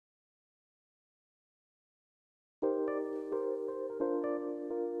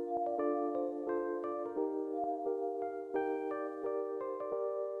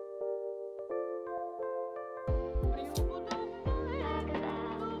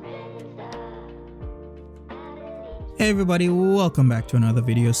Hey everybody, welcome back to another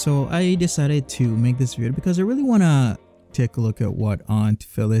video. So I decided to make this video because I really want to take a look at what Aunt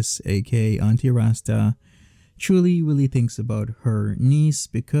Phyllis, aka Auntie Rasta, truly really thinks about her niece,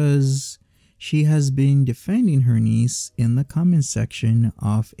 because she has been defending her niece in the comment section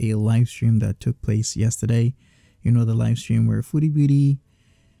of a live stream that took place yesterday. You know, the live stream where Foodie Beauty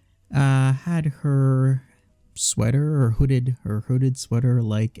had her sweater or hooded sweater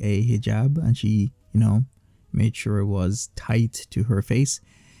like a hijab, and she, made sure it was tight to her face.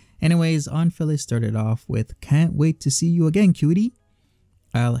 Anyways, Aunt Phyllis started off with, "Can't wait to see you again, cutie.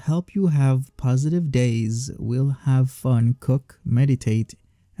 I'll help you have positive days. We'll have fun, cook, meditate,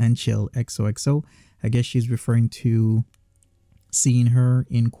 and chill. XOXO." I guess she's referring to seeing her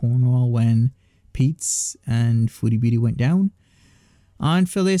in Cornwall when Pete's and Foodie Beauty went down. Aunt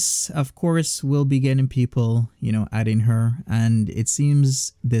Phyllis, of course, will be getting people, adding her. And it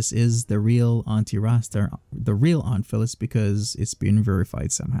seems this is the real Auntie Rasta, the real Aunt Phyllis, because it's been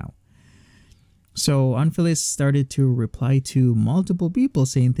verified somehow. So Aunt Phyllis started to reply to multiple people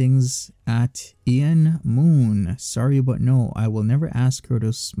saying things at Ian Moon. "Sorry, but no, I will never ask her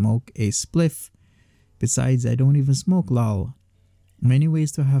to smoke a spliff. Besides, I don't even smoke, lol. Many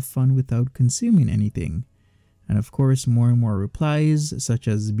ways to have fun without consuming anything." And of course, more and more replies, such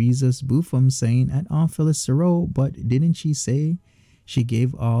as Beezus Boofum saying, "At Aunt Phyllis Sero, but didn't she say she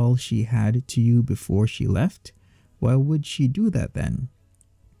gave all she had to you before she left? Why would she do that then?"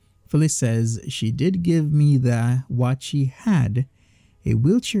 Phyllis says, "She did give me what she had, a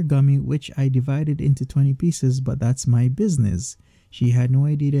wheelchair gummy which I divided into 20 pieces, but that's my business. She had no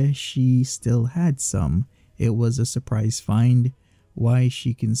idea she still had some. It was a surprise find. Why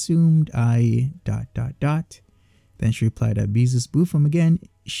she consumed, I ... Then she replied at Beezus Boofum again,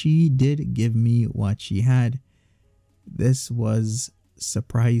 "She did give me what she had. This was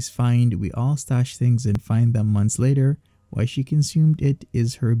surprise find. We all stash things and find them months later. Why she consumed it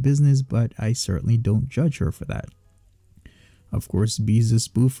is her business, but I certainly don't judge her for that." Of course, Beezus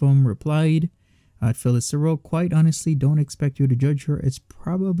Boofum replied at Phyllis Sero, "Quite honestly, don't expect you to judge her. It's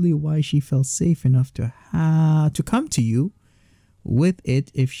probably why she felt safe enough to come to you with it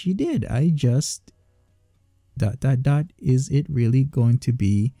if she did. I just ... Is it really going to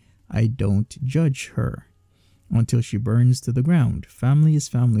be, I don't judge her until she burns to the ground? Family is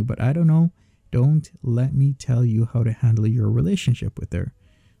family, but I don't know. Don't let me tell you how to handle your relationship with her."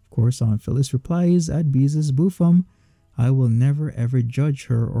 Of course, Aunt Phyllis replies at Beezus Boofum, "I will never ever judge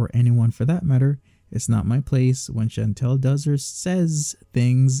her, or anyone for that matter. It's not my place. When Chantel does or says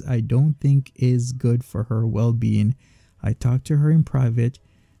things I don't think is good for her well-being, I talk to her in private,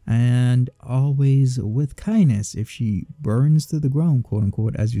 and always with kindness. If she burns to the ground, quote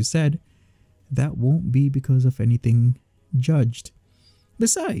unquote, as you said, that won't be because of anything judged.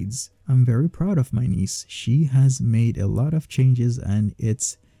 Besides, I'm very proud of my niece. She has made a lot of changes and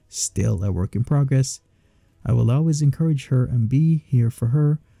it's still a work in progress. I will always encourage her and be here for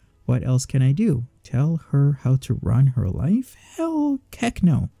her. What else can I do? Tell her how to run her life? Heck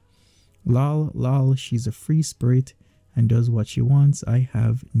no. Lol, she's a free spirit and does what she wants. I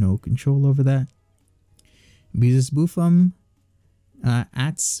have no control over that." Beezus Boofum at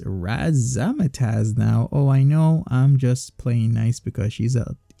Razamataz now. "Oh, I know, I'm just playing nice because she's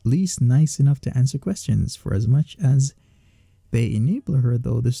at least nice enough to answer questions. For as much as they enable her,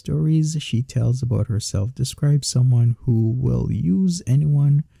 though, the stories she tells about herself describe someone who will use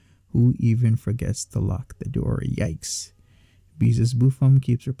anyone who even forgets to lock the door. Yikes." Beezus Boofum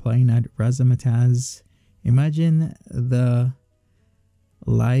keeps replying at Razamataz, "Imagine the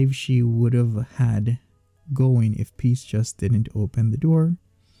live she would have had going if Peace just didn't open the door."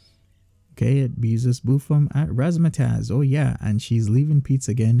 Okay, at Beezus Boofum at Razzmatazz, "Oh yeah, and she's leaving Pete's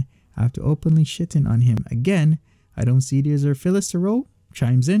again after openly shitting on him again. I don't see there's her." Phyllis Sero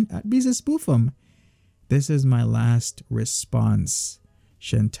chimes in at Beezus Boofum, "This is my last response.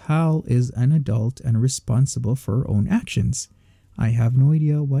 Chantal is an adult and responsible for her own actions. I have no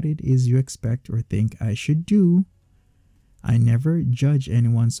idea what it is you expect or think I should do. I never judge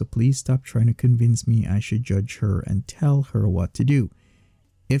anyone, so please stop trying to convince me I should judge her and tell her what to do.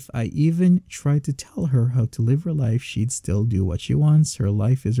 If I even tried to tell her how to live her life, she'd still do what she wants. Her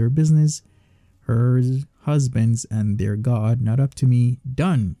life is her business, her husband's and their God, not up to me.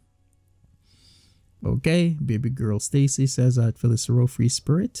 Done." Okay, baby girl Stacy says at Phyllis Sero, "Free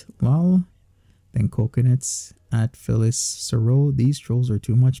spirit, lol." Then Coconuts at Phyllis Sero, "These trolls are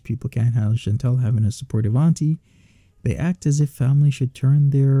too much. People can't handle Chantal having a supportive auntie. They act as if family should turn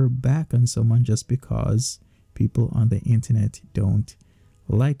their back on someone just because people on the internet don't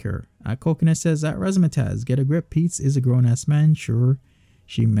like her." Coconut says at Razzmatazz, "Get a grip. Pete's is a grown-ass man. Sure,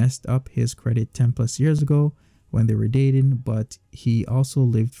 she messed up his credit 10 plus years ago. when they were dating, but he also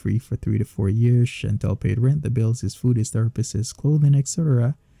lived free for 3 to 4 years. Chantel paid rent, the bills, his food, his therapist, his clothing,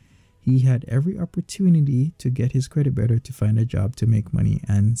 etc. He had every opportunity to get his credit better, to find a job, to make money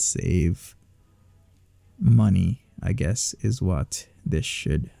and save money, I guess is what this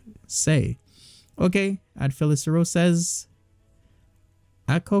should say. Okay, at Phyllis Rose says,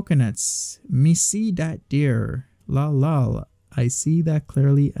 at Coconuts, me see that dear. Lol lol. I see that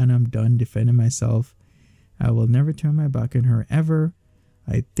clearly and I'm done defending myself. I will never turn my back on her ever.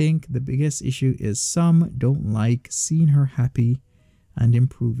 I think the biggest issue is some don't like seeing her happy and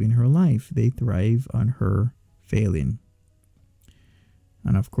improving her life. They thrive on her failing.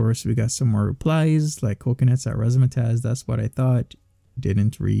 And of course, we got some more replies like Coconuts at Razzmatazz. That's what I thought.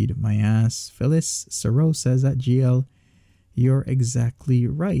 Didn't read my ass. Phyllis Soro says at GL, you're exactly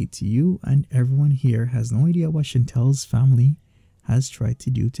right. You and everyone here has no idea what Chantel's family has tried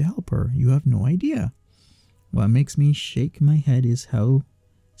to do to help her. You have no idea. What makes me shake my head is how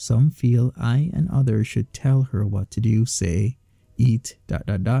some feel I and others should tell her what to do, say, eat, ...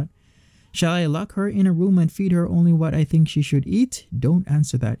 Shall I lock her in a room and feed her only what I think she should eat? Don't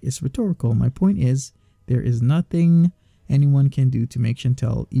answer that. It's rhetorical. My point is, there is nothing anyone can do to make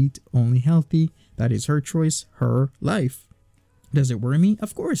Chantel eat only healthy. That is her choice, her life. Does it worry me?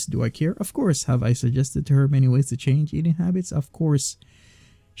 Of course. Do I care? Of course. Have I suggested to her many ways to change eating habits? Of course.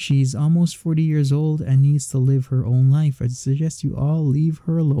 She's almost 40 years old and needs to live her own life. I suggest you all leave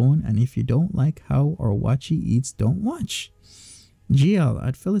her alone, and if you don't like how or what she eats, don't watch. GL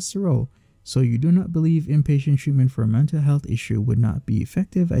at Phyllis Soro. So you do not believe inpatient treatment for a mental health issue would not be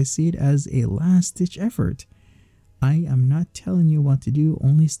effective? I see it as a last-ditch effort. I am not telling you what to do,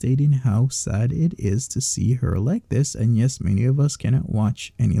 only stating how sad it is to see her like this, and yes, many of us cannot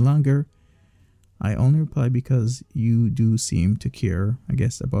watch any longer. I only reply because you do seem to care, I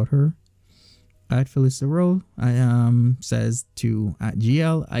guess, about her. At Phyllis Rowe, says to at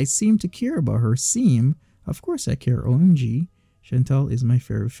GL, I seem to care about her. Seem? Of course I care, OMG. Chantel is my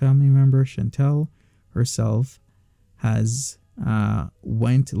favorite family member. Chantel herself has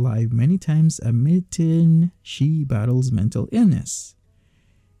went live many times admitting she battles mental illness,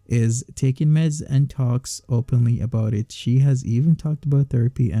 is taking meds and talks openly about it. She has even talked about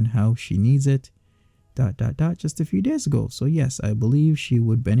therapy and how she needs it, ... just a few days ago. So yes, I believe she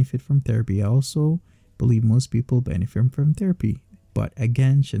would benefit from therapy. I also believe most people benefit from therapy. But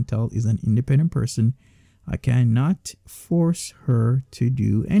again, Chantel is an independent person. I cannot force her to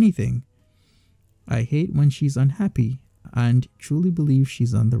do anything. I hate when she's unhappy and truly believe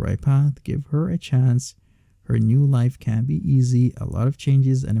she's on the right path. Give her a chance. Her new life can be easy. A lot of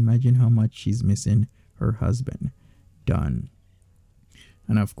changes, and imagine how much she's missing her husband. Done.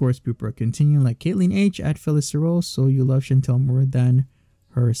 And of course, people are continuing like Caitlin H at Phyllis Rose. So you love Chantel more than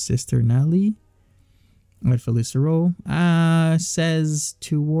her sister Natalie. At Phyllis Rose says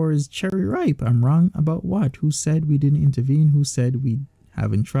towards Cherry Ripe. I'm wrong about what? Who said we didn't intervene? Who said we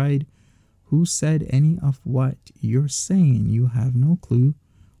haven't tried? Who said any of what you're saying? You have no clue.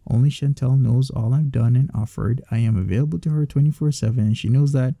 Only Chantel knows all I've done and offered. I am available to her 24/7, and she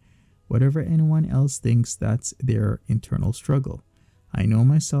knows that. Whatever anyone else thinks, that's their internal struggle. I know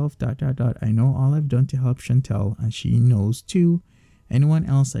myself, ... I know all I've done to help Chantel, and she knows too. Anyone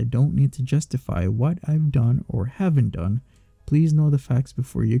else, I don't need to justify what I've done or haven't done. Please know the facts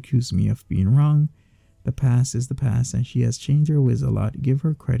before you accuse me of being wrong. The past is the past, and she has changed her ways a lot. Give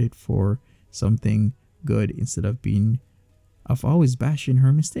her credit for something good instead of always bashing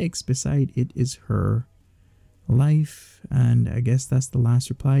her mistakes. Besides, it is her life. And I guess that's the last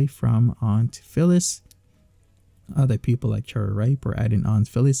reply from Aunt Phyllis. Other people like Cherry Ripe are adding Aunt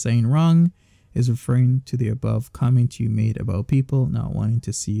Phyllis saying wrong is referring to the above comment you made about people not wanting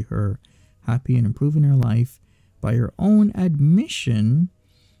to see her happy and improving her life. By her own admission,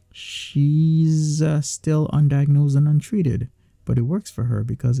 she's still undiagnosed and untreated, but it works for her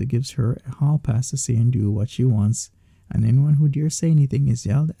because it gives her a hall pass to say and do what she wants, and anyone who dares say anything is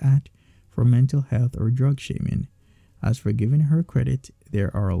yelled at for mental health or drug shaming. As for giving her credit,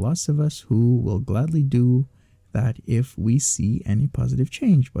 there are lots of us who will gladly do that if we see any positive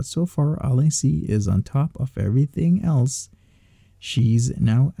change, but so far all I see is on top of everything else, she's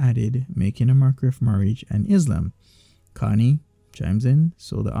now added making a mockery of marriage and Islam. Connie chimes in,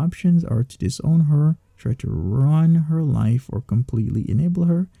 so the options are to disown her, try to run her life, or completely enable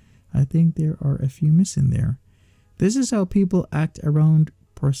her. I think there are a few missing there. This is how people act around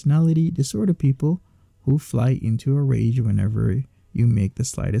personality disorder people who fly into a rage whenever you make the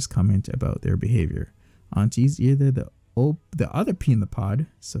slightest comment about their behavior. Auntie's either the other P in the pod,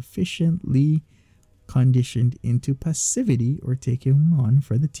 sufficiently conditioned into passivity, or taking on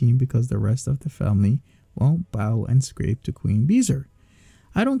for the team because the rest of the family won't bow and scrape to Queen Beezer.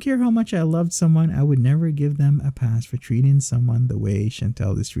 I don't care how much I loved someone, I would never give them a pass for treating someone the way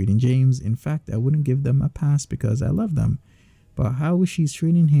Chantel is treating James. In fact, I wouldn't give them a pass because I love them. But how she's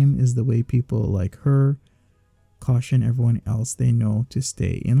treating him is the way people like her caution everyone else they know to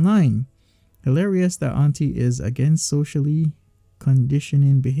stay in line. Hilarious that Auntie is against socially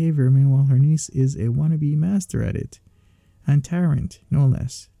conditioning behavior, meanwhile her niece is a wannabe master at it. And tyrant, no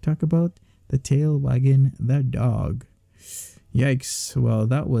less. Talk about the tail wagging the dog. Yikes. Well,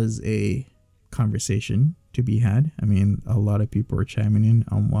 that was a conversation to be had. I mean, a lot of people are chiming in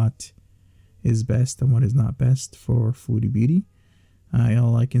on what is best and what is not best for Foodie Beauty.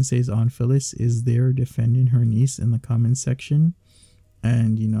 All I can say is Aunt Phyllis is there defending her niece in the comment section,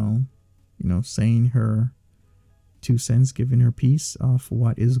 and you know, saying her 2 cents, giving her piece of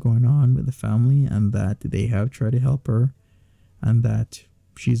what is going on with the family, and that they have tried to help her, and that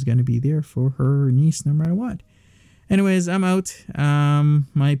she's going to be there for her niece no matter what. Anyways, I'm out.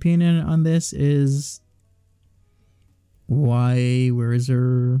 My opinion on this is, where is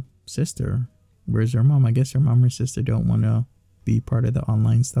her sister? Where's her mom? I guess her mom or sister don't want to be part of the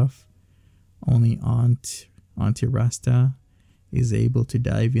online stuff. Only Auntie Rasta is able to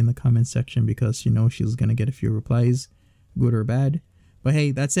dive in the comment section because she knows she's going to get a few replies, good or bad. But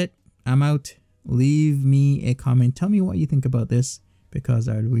hey, that's it. I'm out. Leave me a comment. Tell me what you think about this, because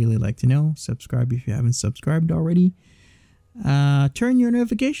I'd really like to know. Subscribe if you haven't subscribed already. Turn your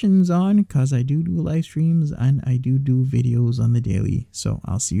notifications on, because I do live streams and I do videos on the daily. So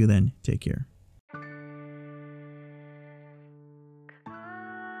I'll see you then. Take care.